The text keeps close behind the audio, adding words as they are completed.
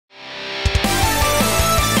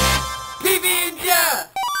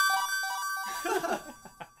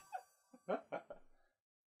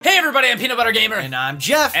everybody, I'm PeanutButterGamer. And I'm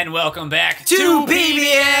Jeff. And welcome back to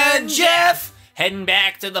PB&Jeff. Heading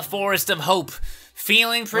back to the Forest of Hope.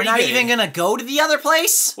 Feeling pretty good. We're not even gonna go to the other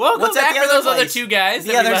place? Well, go back for those other two guys.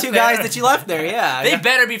 The other two guys that you left there, yeah. They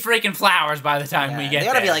better be freaking flowers by the time we get there. They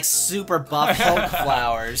gotta be like super buff Hulk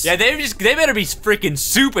flowers. Yeah, they better be freaking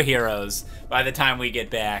superheroes by the time we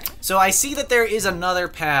get back. So I see that there is another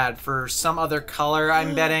pad for some other color,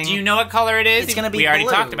 I'm betting. Do you know what color it is? It's gonna be We already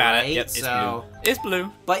blue, talked about right? it. Yep, it's blue. It's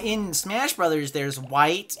blue. But in Smash Brothers, there's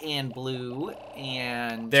white and blue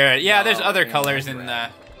and... there's other colors in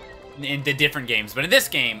the different games. But in this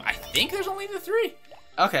game, I think there's only the 3.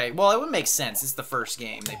 Okay, well, it would make sense. It's the first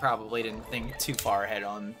game. They probably didn't think too far ahead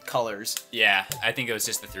on colors. Yeah, I think it was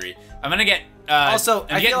just the 3. I'm gonna get also,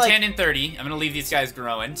 I'm getting 10 and 30. I'm gonna leave these guys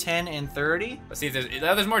growing. 10 and 30? Let's see if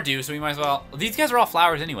there's more due, so we might as well. These guys are all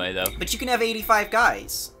flowers anyway, though. But you can have 85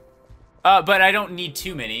 guys. But I don't need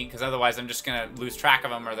too many, because otherwise I'm just gonna lose track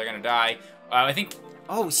of them or they're gonna die. I think.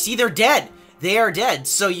 Oh, see, they're dead. They are dead.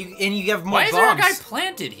 So you have more bombs. Why is there a guy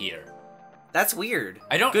planted here? That's weird.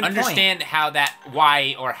 I don't understand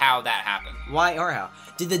why or how that happened. Why or how?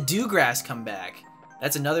 Did the dewgrass come back?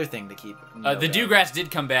 That's another thing to keep. The dewgrass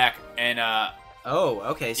did come back, and oh,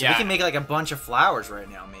 okay. So we can make like a bunch of flowers right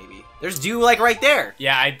now, maybe. There's dew like right there.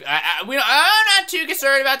 Yeah, I'm not too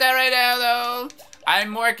concerned about that right now, though. I'm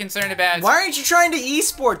more concerned about. Why aren't you trying to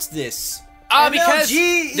esports this? Because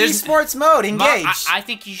there's esports mode. Engage. I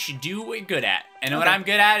think you should do what you're good at, and what I'm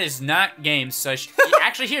good at is not games. So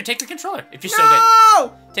actually, here, take the controller if you're so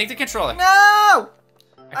good. Take the controller. No.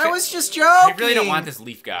 I was just joking. I really don't want this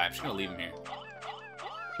leaf guy. I'm just gonna leave him here.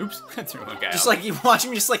 Oops, I threw one guy. Just like you watch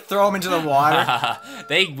him, just like throw him into the water.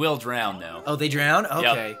 They will drown though. Oh, they drown?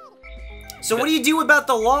 Okay. Yep. So what do you do about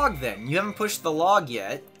the log then? You haven't pushed the log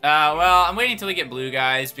yet. Well, I'm waiting until we get blue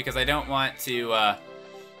guys because I don't want to.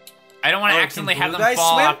 I don't want to accidentally have them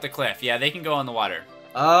fall off the cliff. Yeah, they can go in the water.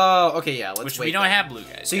 Oh, okay, yeah. Let's Which wait we don't have blue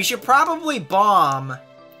guys. So you should probably bomb.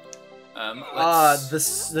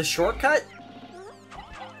 The shortcut.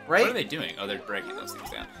 Right? What are they doing? Oh, they're breaking those things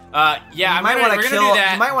down. Yeah, we're gonna do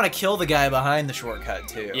that. You might want to kill the guy behind the shortcut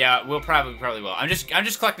too. Yeah, we'll probably will. I'm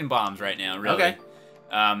just collecting bombs right now. Really. Okay.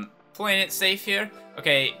 Playing it safe here.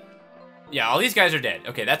 Okay. Yeah, all these guys are dead.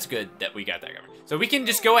 Okay, that's good that we got that covered. So we can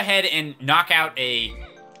just go ahead and knock out a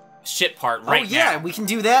ship part right now. Oh yeah, we can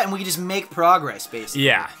do that, and we can just make progress basically.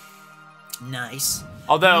 Yeah. Nice.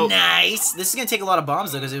 Although. Nice. This is gonna take a lot of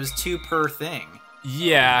bombs though, because it was 2 per thing.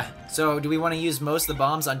 Yeah. So, do we want to use most of the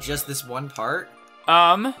bombs on just this one part?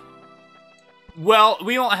 Well,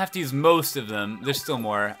 we won't have to use most of them. There's still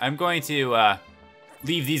more. I'm going to,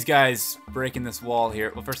 leave these guys breaking this wall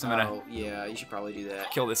here. Well, first I'm gonna... Oh, yeah, you should probably do that.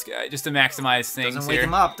 Kill this guy, just to maximize things Doesn't wake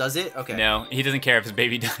him up, does it? Okay. No, he doesn't care if his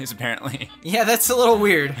baby dies, apparently. Yeah, that's a little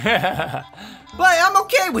weird. But I'm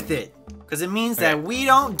okay with it, because it means that we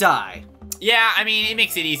don't die. Yeah, I mean, it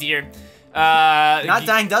makes it easier. Not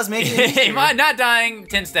dying does make it easier. Not dying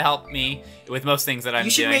tends to help me with most things that I'm doing.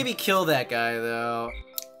 You should maybe kill that guy, though.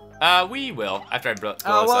 We will, after I blow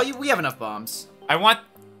Oh, well, we have enough bombs.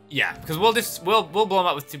 Yeah, because we'll blow them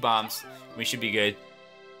up with 2 bombs. We should be good.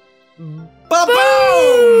 Boom!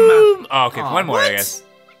 Oh, okay, one more, I guess.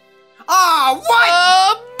 Oh,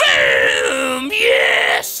 what? Boom!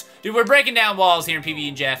 Yes! Dude, we're breaking down walls here in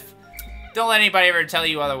PB&Jeff. Don't let anybody ever tell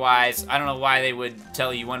you otherwise. I don't know why they would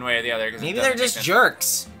tell you one way or the other. Maybe they're just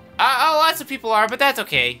jerks. Lots of people are, but that's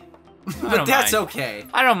okay. But that's okay.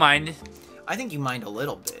 I don't mind. I think you mind a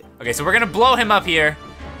little bit. Okay, so we're gonna blow him up here,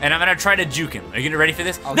 and I'm gonna try to juke him. Are you ready for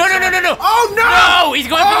this? Oh, no! Oh, no! No! He's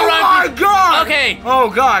going for the wrong... Oh, my God! Okay.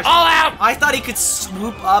 Oh, gosh. All out! I thought he could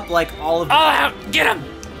swoop up, like, all of them. All out! Get him!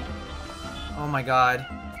 Oh, my God.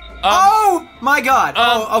 Oh, my God.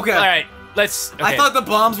 Oh, okay. All right. Let's... Okay. I thought the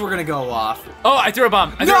bombs were gonna go off. Oh, I threw a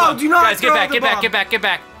bomb. Do not Guys, throw the bomb. Get back.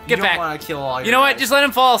 You don't want to kill all your You know what? guys. Just let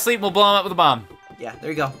him fall asleep. We'll blow him up with a bomb. Yeah,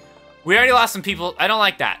 there you go. We already lost some people. I don't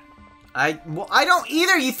like that. I don't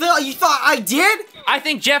either. You thought I did? I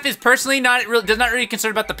think Jeff is personally not really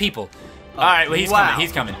concerned about the people. All right, well, he's coming.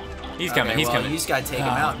 He's coming. He's coming. You just gotta take him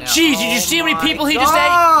out now. Jeez, did you see how many people he just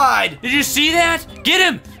ate? Did you see that? Get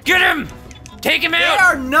him! Get him! Take him out! They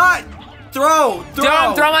are not... Throw him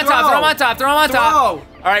on top. All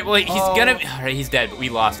right, well, he's gonna... All right, he's dead, but we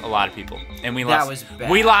lost a lot of people. And we lost... That was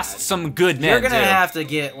bad. We lost some good men, You're gonna have to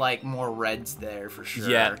get, like, more reds there, for sure.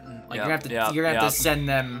 Yeah. Like, you're gonna have to send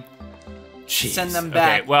them... Jeez. Send them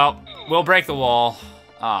back. Okay, well, we'll break the wall.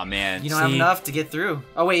 Oh man. You don't have enough to get through.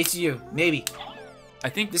 Oh wait, it's you. Maybe. I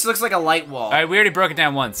think this looks like a light wall. All right, we already broke it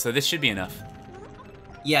down once, so this should be enough.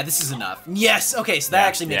 Yeah, this is enough. Yes. Okay, so that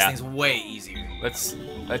actually makes things way easier. Let's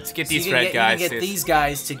get these red guys. You can get these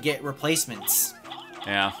guys to get replacements.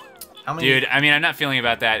 Yeah. How many? Dude, I mean, I'm not feeling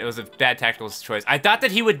about that. It was a bad tactical choice. I thought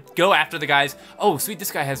that he would go after the guys. Oh, sweet,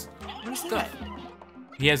 this guy has stuff.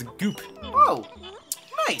 He has goop. Oh,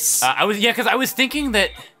 nice. Because I was thinking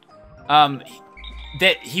that,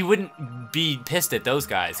 that he wouldn't be pissed at those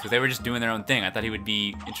guys because they were just doing their own thing. I thought he would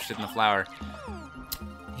be interested in the flower.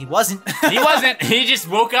 He wasn't. He wasn't. He just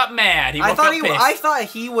woke up mad. I thought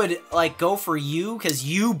he would like go for you because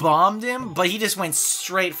you bombed him, but he just went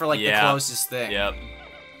straight for like the closest thing. Yep.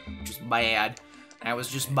 Just bad. That was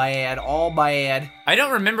just bad. All bad. I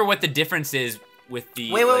don't remember what the difference is with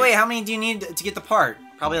the. Wait. How many do you need to get the part?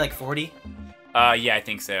 Probably like 40. Yeah, I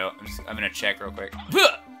think so. I'm gonna check real quick.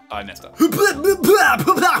 Oh, I messed up. Are you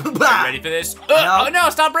ready for this? Oh no!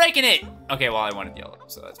 Stop breaking it. Okay, well I wanted yellow,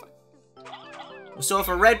 so that's fine. So if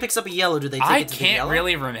a red picks up a yellow, do they take it to the yellow? I can't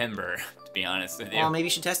really remember, to be honest with you. Well, maybe you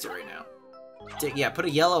should test it right now. Yeah, put a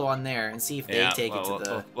yellow on there and see if they take it to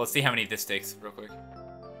the... Let's see how many this takes real quick.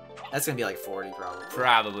 That's gonna be like 40 probably.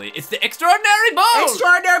 Probably. It's the extraordinary bolt!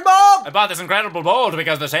 Extraordinary bolt! I bought this incredible bolt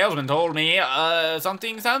because the salesman told me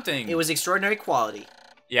something. It was extraordinary quality.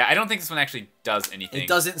 Yeah, I don't think this one actually does anything. It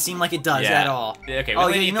doesn't seem like it does at all. Okay, we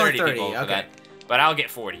only need 30 people for that. But I'll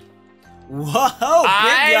get 40. Whoa, big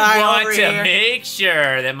guy I want to make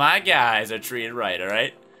sure that my guys are treated right,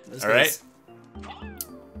 alright? Alright?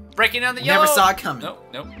 Breaking down the yellow! Never saw it coming.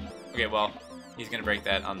 Nope. Okay, well, he's gonna break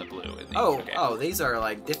that on the blue, isn't he? Oh, these are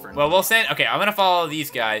like different. Well, we'll send... Okay, I'm gonna follow these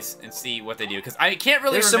guys and see what they do, because I can't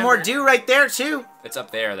really There's some more dew right there, too. It's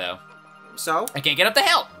up there, though. So? I can't get up the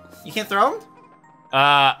hill! You can't throw them?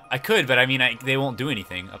 I could, but I mean, they won't do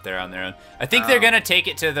anything up there on their own. I think they're gonna take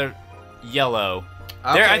it to the yellow.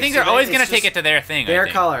 Okay, I think they're always gonna take it to their thing. Their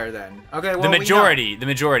color, then. Okay, well, the majority. We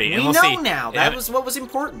know see. Now. That was what was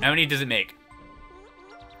important. How many does it make?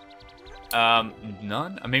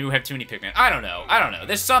 None. Maybe we have too many Pikmin. I don't know.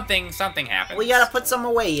 There's something happens. We gotta put some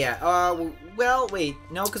away yet. Well, wait,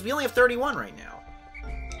 no, because we only have 31 right now.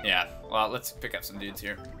 Yeah. Well, let's pick up some dudes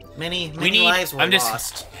here. Many lives were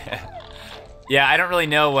lost. Yeah, I don't really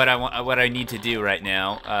know what I need to do right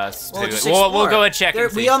now. We'll go and check.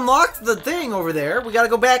 We unlocked the thing over there. We gotta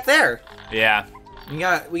go back there. Yeah. We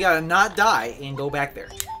gotta not die and go back there.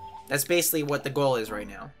 That's basically what the goal is right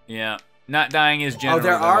now. Yeah. Not dying is generally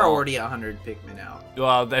there are already 100 Pikmin out.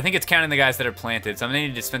 Well, I think it's counting the guys that are planted, so I'm gonna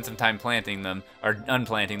need to spend some time planting them or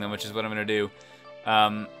unplanting them, which is what I'm gonna do.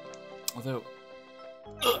 Although,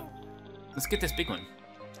 let's get this big one.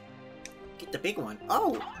 Get the big one.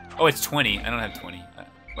 Oh, it's 20. I don't have 20.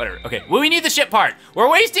 Whatever. Okay. Well, we need the ship part. We're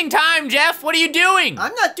wasting time, Jeff. What are you doing?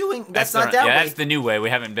 I'm not doing. That's not that way. Yeah, that's the new way. We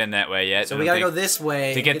haven't been that way yet. So we gotta go this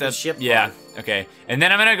way to get the ship part. Yeah. Okay. And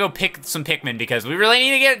then I'm gonna go pick some Pikmin because we really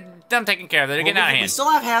need to get them taken care of. They're getting out of hand. We still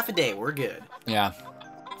have half a day. We're good. Yeah.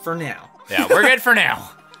 For now. Yeah, we're good for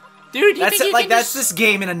now. Dude, that's this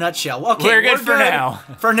game in a nutshell. Okay, we're good for now.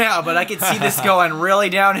 For now, but I can see this going really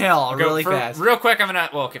downhill really fast. Real quick, I'm gonna.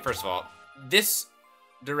 Well, okay. First of all, this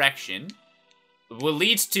direction will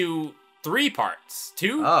leads to 3 parts.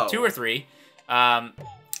 Two or 3.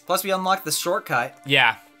 Plus, we unlocked the shortcut.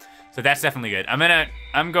 Yeah. So that's definitely good.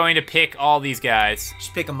 I'm going to pick all these guys.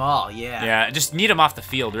 Just pick them all. Yeah. Yeah. Just need them off the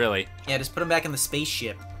field, really. Yeah. Just put them back in the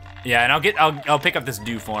spaceship. Yeah, and I'll pick up this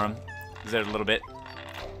dew for him. Is that a little bit?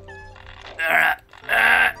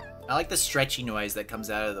 I like the stretchy noise that comes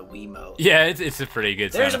out of the Wiimote. Yeah, it's a pretty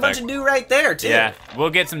good sound There's a bunch of dew right there, too. Yeah, we'll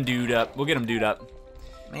get some dewed up. We'll get them dewed up.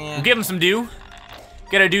 Man. We'll give them some dew.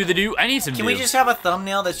 Gotta do the dew. I need some dew. Can we just have a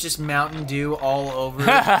thumbnail that's just Mountain Dew all over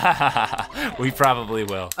it? We probably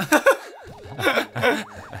will.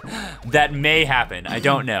 That may happen. I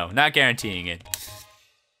don't know. Not guaranteeing it.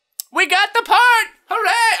 We got the part!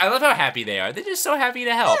 Hooray! I love how happy they are. They're just so happy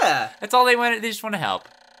to help. Yeah. That's all they want. They just want to help.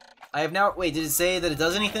 I have now. Wait, did it say that it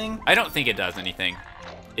does anything? I don't think it does anything.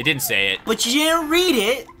 It didn't say it. But you didn't read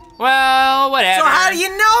it. Well, whatever. So how do you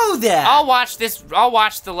know that? I'll watch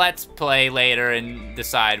the Let's Play later and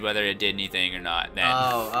decide whether it did anything or not. Then.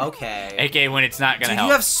 Oh, okay. AKA when it's not gonna help.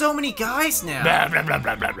 You have so many guys now. Blah, blah, blah,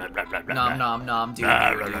 blah, blah, blah, blah, blah, nom nom nom.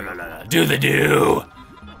 Do the do.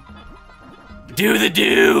 Do the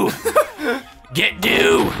do. Get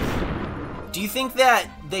dew. Do you think that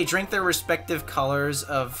they drink their respective colors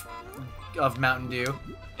of Mountain Dew?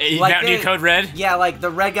 Like Mountain Dew Code Red? Yeah, like the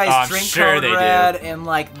red guys drink Code Red, and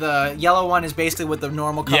like the yellow one is basically what the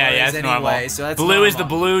normal color is anyway. Normal. So that's blue normal. Is the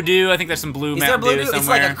blue Dew. I think there's some blue Mountain Dew somewhere. It's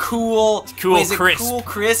like a cool crisp. Cool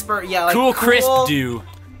crisp or like cool crisp Dew.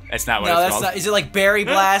 That's not what it's called. No, that's not. Is it like Berry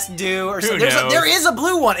Blast Dew or something? There is a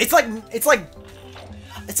blue one. It's like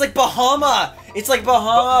Bahama. It's like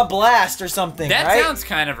Bahama Blast or something. That right? Sounds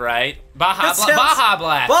kind of right. Baja Blast. Baja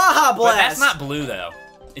Blast. But that's not blue though.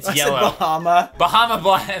 It's yellow. Bahama. Bahama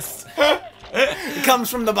Blast. It comes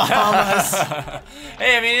from the Bahamas.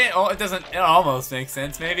 Hey, I mean, it almost makes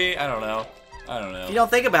sense, maybe? I don't know. If you don't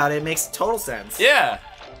think about it, it makes total sense. Yeah,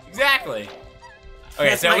 exactly.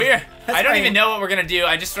 Okay, so I don't even know what we're gonna do.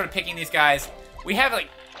 I just started picking these guys. We have like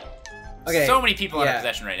so many people in our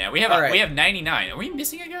possession right now. We have 99. Are we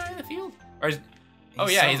missing a guy in the field? Or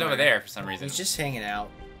he's over there for some reason. He's just hanging out.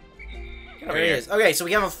 There he is. Okay, so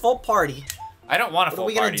we have a full party. I don't want a full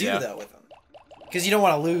party. What are we gonna do though with them? Because you don't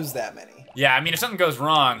want to lose that many. Yeah, I mean, if something goes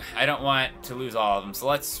wrong, I don't want to lose all of them. So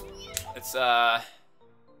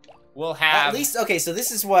we'll have at least so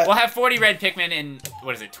this is what we'll have 40 red Pikmin and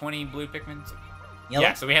what is it, 20 blue Pikmin? Yellow?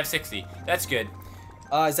 Yeah, so we have 60. That's good.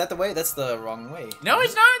 Is that the way? That's the wrong way. No,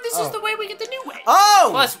 it's not. This is the way we get the new way. Oh!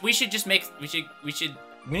 Plus, we should just make we should.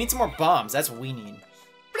 We need some more bombs. That's what we need.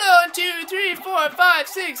 1, 2, 3, 4, 5,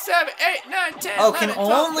 6, 7, 8, 9, 10. Oh, 11, can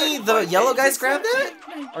 12, only 13, the 14, yellow guys 15, grab that?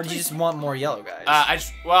 16, 17, Or do you just want more yellow guys?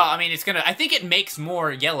 I mean, it's gonna. I think it makes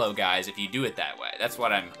more yellow guys if you do it that way. That's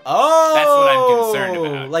what I'm. Oh! That's what I'm concerned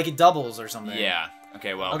about. Like it doubles or something. Yeah.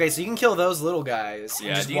 Okay. Well. Okay, so you can kill those little guys.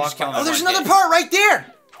 Yeah. And You just kill them. Oh, there's another part right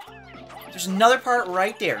there. There's another part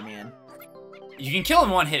right there, man. You can kill them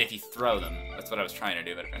one hit if you throw them. That's what I was trying to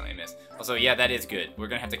do, but apparently I missed. Also, yeah, that is good. We're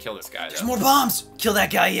gonna have to kill this guy. There's more bombs. Kill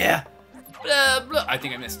that guy, yeah. Blah, blah. I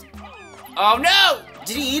think I missed. Oh no!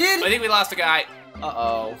 Did he eat it? I think we lost a guy.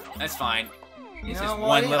 Uh-oh. That's fine. You know,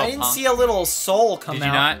 I didn't see a little soul come out. Did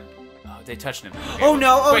you not? Oh, they touched him. Okay, oh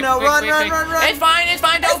no! Oh quick, no! Quick, Run! quick, Run! quick. Run! Run! It's fine! It's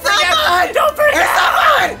fine! Don't freak out! out! Don't freak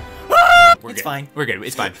out! It's fine. We're good.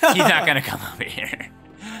 It's fine. He's not gonna come over here.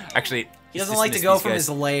 Actually, he doesn't like to go from his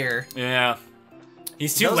lair. Yeah.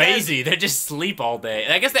 He's too lazy. They just sleep all day.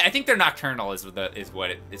 I guess I think they're nocturnal is what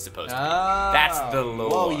it is supposed to be. That's the lore.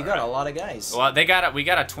 Whoa, you got a lot of guys. Well, we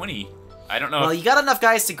got a 20. I don't know. Well, you got enough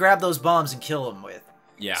guys to grab those bombs and kill them with.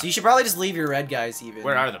 Yeah. So you should probably just leave your red guys even.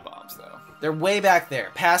 Where are the bombs though? They're way back there,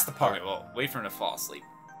 past the park. Okay, well, wait for him to fall asleep.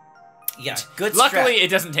 Yeah, good. Luckily, it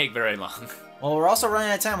doesn't take very long. Well, we're also running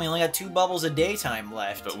out of time. We only got 2 bubbles a day time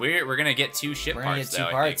left. But we're gonna get 2 ship parts. We're gonna get 2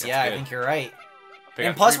 parts. Yeah, I think you're right.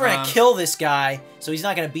 And plus, we're gonna kill this guy, so he's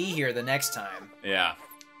not gonna be here the next time. Yeah.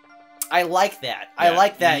 I like that. Yeah, I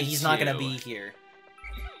like that he's not gonna be here.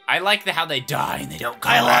 I like how they die and they don't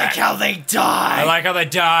come back. I like how they die. I like how they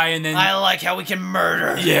die and then. I like how we can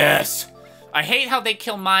murder. Yes. I hate how they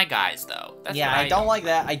kill my guys though. That's yeah, I don't like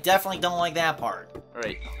that. I definitely don't like that part. All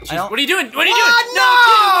right. What are you doing? What are you doing?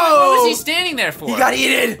 No! What was he standing there for? He got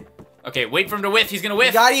eaten. Okay, wait for him to whiff. He's gonna whiff.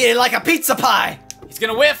 He got eaten like a pizza pie. He's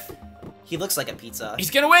gonna whiff. He looks like a pizza. He's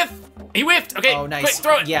gonna whiff. He whiffed. Okay. Oh, nice. Quick,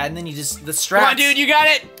 throw it. Yeah, and then you just the straps. Come on, dude. You got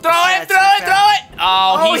it. Throw it. Throw it. Throw it.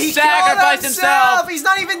 Oh, he sacrificed himself. He's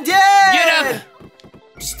not even dead. Get him.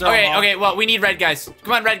 Okay. Okay. Well, we need red guys.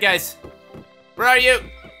 Come on, red guys. Where are you?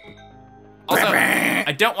 Also,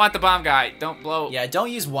 I don't want the bomb guy. Don't blow. Yeah,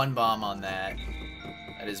 don't use 1 bomb on that.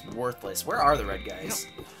 That is worthless. Where are the red guys?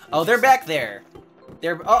 Oh, they're back there.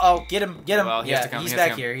 They're. Uh-oh, get him, get him. Well, yeah, he's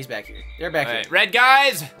back here. He's back here. They're back here. Red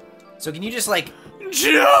guys. So can you just like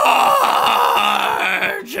charge?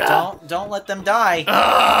 Don't let them die.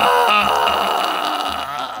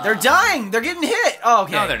 They're dying. They're getting hit. Oh,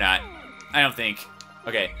 okay. No, they're not. I don't think.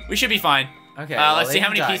 Okay, we should be fine. Okay. Let's see how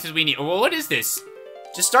many pieces we need. Well, what is this?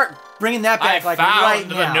 Just start bringing that back right now. I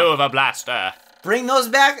found the Nova Blaster. Bring those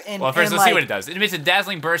back and. Well, first let's see what it does. It emits a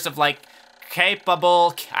dazzling burst of like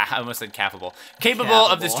capable. I almost said capable. Capable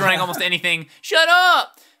of destroying almost anything. Shut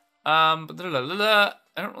up. I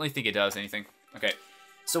don't really think it does anything. Okay.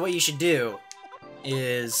 So what you should do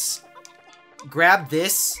is grab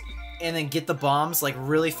this and then get the bombs like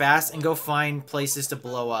really fast and go find places to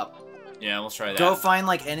blow up. Yeah, we'll try that. Go find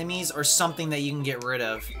like enemies or something that you can get rid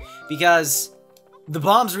of because the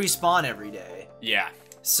bombs respawn every day. Yeah.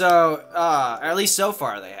 So, at least so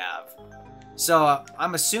far they have. So,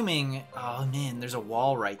 I'm assuming... Oh, man, there's a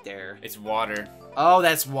wall right there. It's water. Oh,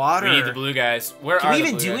 that's water. We need the blue guys. Where Can are we the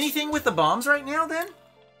even blue do guys? anything with the bombs right now, then?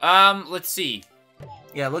 Let's see.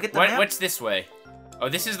 Yeah, look at the map. What's this way? Oh,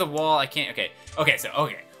 this is the wall. I can't... Okay. Okay, so,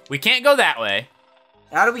 okay. We can't go that way.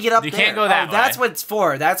 How do we get up there? You can't go that way. That's what it's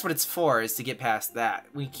for. That's what it's for, is to get past that.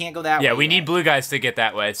 We can't go that way. Yeah, we need blue guys to get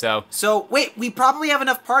that way, so... So, wait, we probably have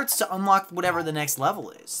enough parts to unlock whatever the next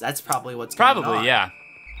level is. That's probably what's going on. Probably, yeah.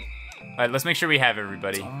 All right, let's make sure we have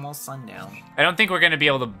everybody. It's almost sundown. I don't think we're going to be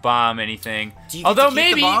able to bomb anything. Do you Although get to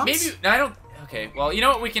keep the bombs? maybe... I don't... Okay, well, you know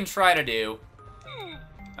what we can try to do?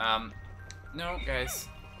 No, guys.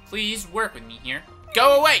 Please work with me here.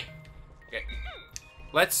 Go away! Okay.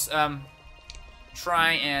 Let's,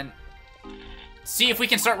 try and... see if we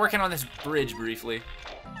can start working on this bridge briefly.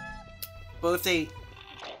 Well, if they...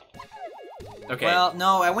 Okay. Well,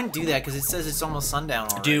 no, I wouldn't do that because it says it's almost sundown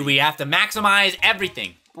already. Dude, we have to maximize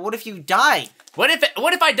everything. But what if you die? What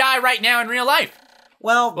if I die right now in real life?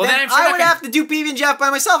 Well then I'm sure I would have to do PB&Jeff by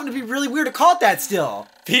myself, and it'd be really weird to call it that still.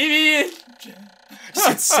 PB&Jeff.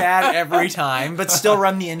 It's sad every time, but still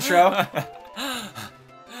run the intro.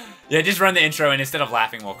 Yeah, just run the intro, and instead of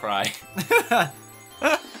laughing, we'll cry.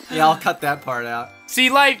 Yeah, I'll cut that part out. See,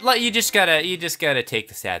 life, you just gotta take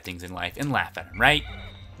the sad things in life and laugh at them, right?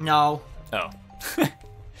 No. Oh.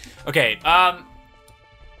 Okay.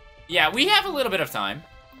 Yeah, we have a little bit of time.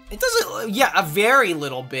 It doesn't. Yeah, a very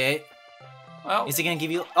little bit. Well, is it gonna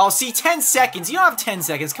give you? Oh, see, 10 seconds. You don't have 10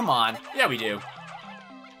 seconds. Come on. Yeah, we do.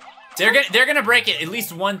 They're gonna break it. At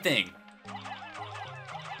least one thing.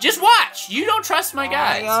 Just watch. You don't trust my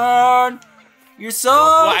guys. Iron. You're so.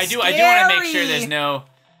 Well, I do. Scary. I do want to make sure there's no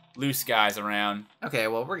loose guys around. Okay.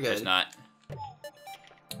 Well, we're good. There's not.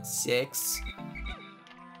 6,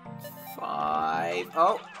 5.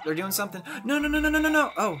 Oh, they're doing something.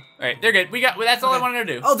 No. Oh. All right, they're good. That's all I wanted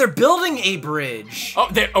to do. Oh, they're building a bridge. Oh,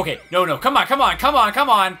 okay. No. Come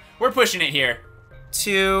on. We're pushing it here.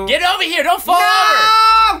 2. Get over here. Don't fall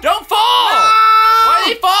over. Don't fall. No! Why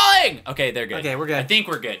are they falling? Okay, they're good. Okay, we're good. I think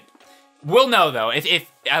we're good. We'll know though. If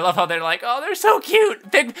I love how they're like, oh, they're so cute.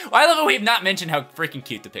 I love how we've not mentioned how freaking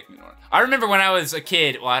cute the Pikmin were. I remember when I was a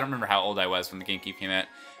kid. Well, I don't remember how old I was when the GameCube came out.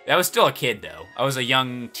 I was still a kid though. I was a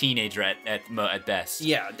young teenager at best.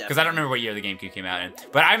 Yeah, definitely. Because I don't remember what year the GameCube came out in.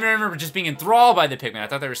 But I remember just being enthralled by the Pikmin. I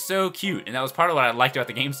thought they were so cute, and that was part of what I liked about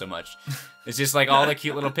the game so much. It's just like all the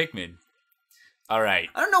cute little Pikmin. All right.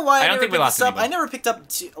 I don't know why I don't think we lost I never picked up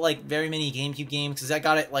like very many GameCube games because I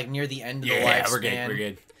got it like near the end of the lifespan. Yeah, we're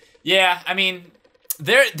good. Yeah, I mean,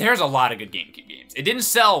 there's a lot of good GameCube games. It didn't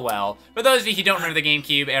sell well. For those of you who don't remember the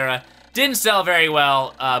GameCube era, didn't sell very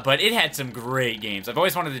well, but it had some great games. I've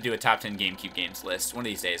always wanted to do a top 10 GameCube games list. One of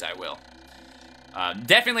these days I will.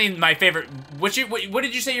 Definitely my favorite. What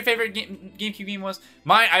did you say your favorite GameCube game was?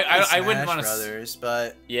 I wouldn't want to. Smash Brothers,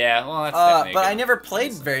 but yeah, well that's definitely. But I never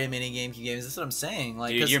played very many GameCube games. That's what I'm saying.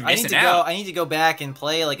 Like, dude, you're I missing out. I need to go back and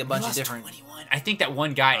play like a bunch of different. 21. I think that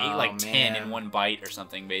one guy ate like 10 in one bite or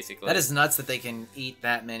something, basically. That is nuts that they can eat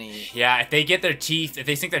that many. Yeah, if they get their teeth, if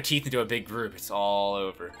they sink their teeth into a big group, it's all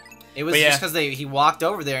over. It was just because he walked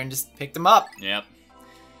over there and just picked them up. Yep.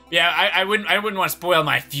 Yeah, I wouldn't want to spoil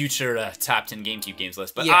my future top 10 GameCube games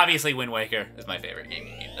list, but obviously Wind Waker is my favorite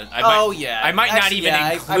GameCube game. I might not even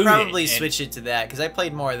include I probably switch it to that because I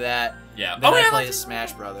played more of that. Yeah. Than I played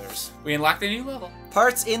Smash Brothers. We unlocked a new level.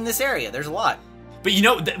 Parts in this area. There's a lot. But you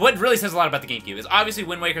know what really says a lot about the GameCube is obviously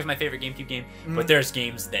Wind Waker is my favorite GameCube game, but there's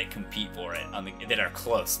games that compete for it that are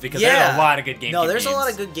close because there's a lot of good GameCube games. No, there's a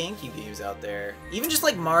lot of good GameCube games out there. Even just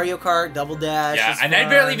like Mario Kart, Double Dash. Yeah, and I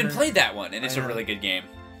barely even played that one, and it's a really good game.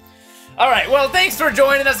 All right, well, thanks for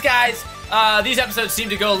joining us, guys. These episodes seem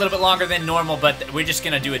to go a little bit longer than normal, but we're just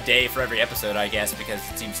going to do a day for every episode, I guess, because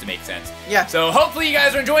it seems to make sense. Yeah. So hopefully you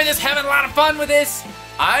guys are enjoying this, having a lot of fun with this.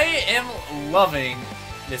 I am loving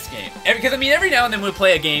this game. Because, I mean, every now and then we'll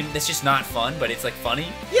play a game that's just not fun, but it's, like, funny.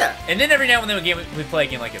 Yeah. And then every now and then we play a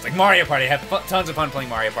game like this, like Mario Party. I have tons of fun playing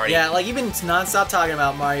Mario Party. Yeah, like, you've been nonstop talking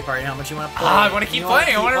about Mario Party and how much you want to play. I want to keep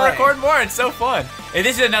playing. I want to record more. It's so fun. And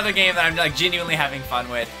this is another game that I'm, like, genuinely having fun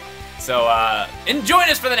with. So, join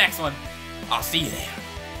us for the next one. I'll see you there.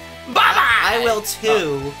 Bye-bye! I will,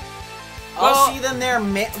 too. I'll see them there,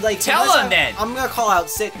 tell them then. I'm gonna call out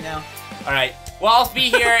sick now. All right. Well, I'll be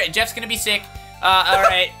here. Jeff's gonna be sick. All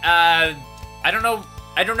right. I don't know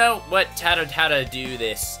how to do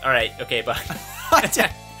this. All right. Okay. Bye.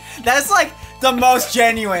 That's like the most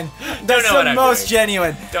genuine. That's the most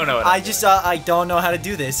genuine. Don't know what I don't know how to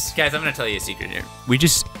do this. Guys, I'm gonna tell you a secret here.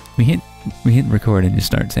 We hit record and just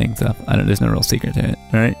start saying stuff. There's no real secret to it.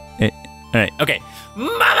 All right. All right. Okay.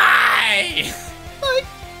 Bye-bye.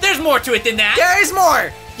 There's more to it than that. There is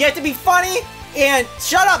more. You have to be funny and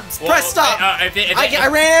shut up. Press stop. I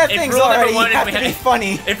ran out of things already. You have to be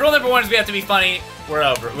funny. If rule number 1 is we have to be funny, we're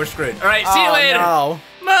over. We're screwed. All right. See you later. No.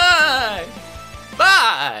 Bye.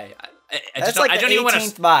 Bye. That's like the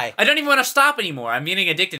 18th bye. I don't even want to stop anymore. I'm getting addicted.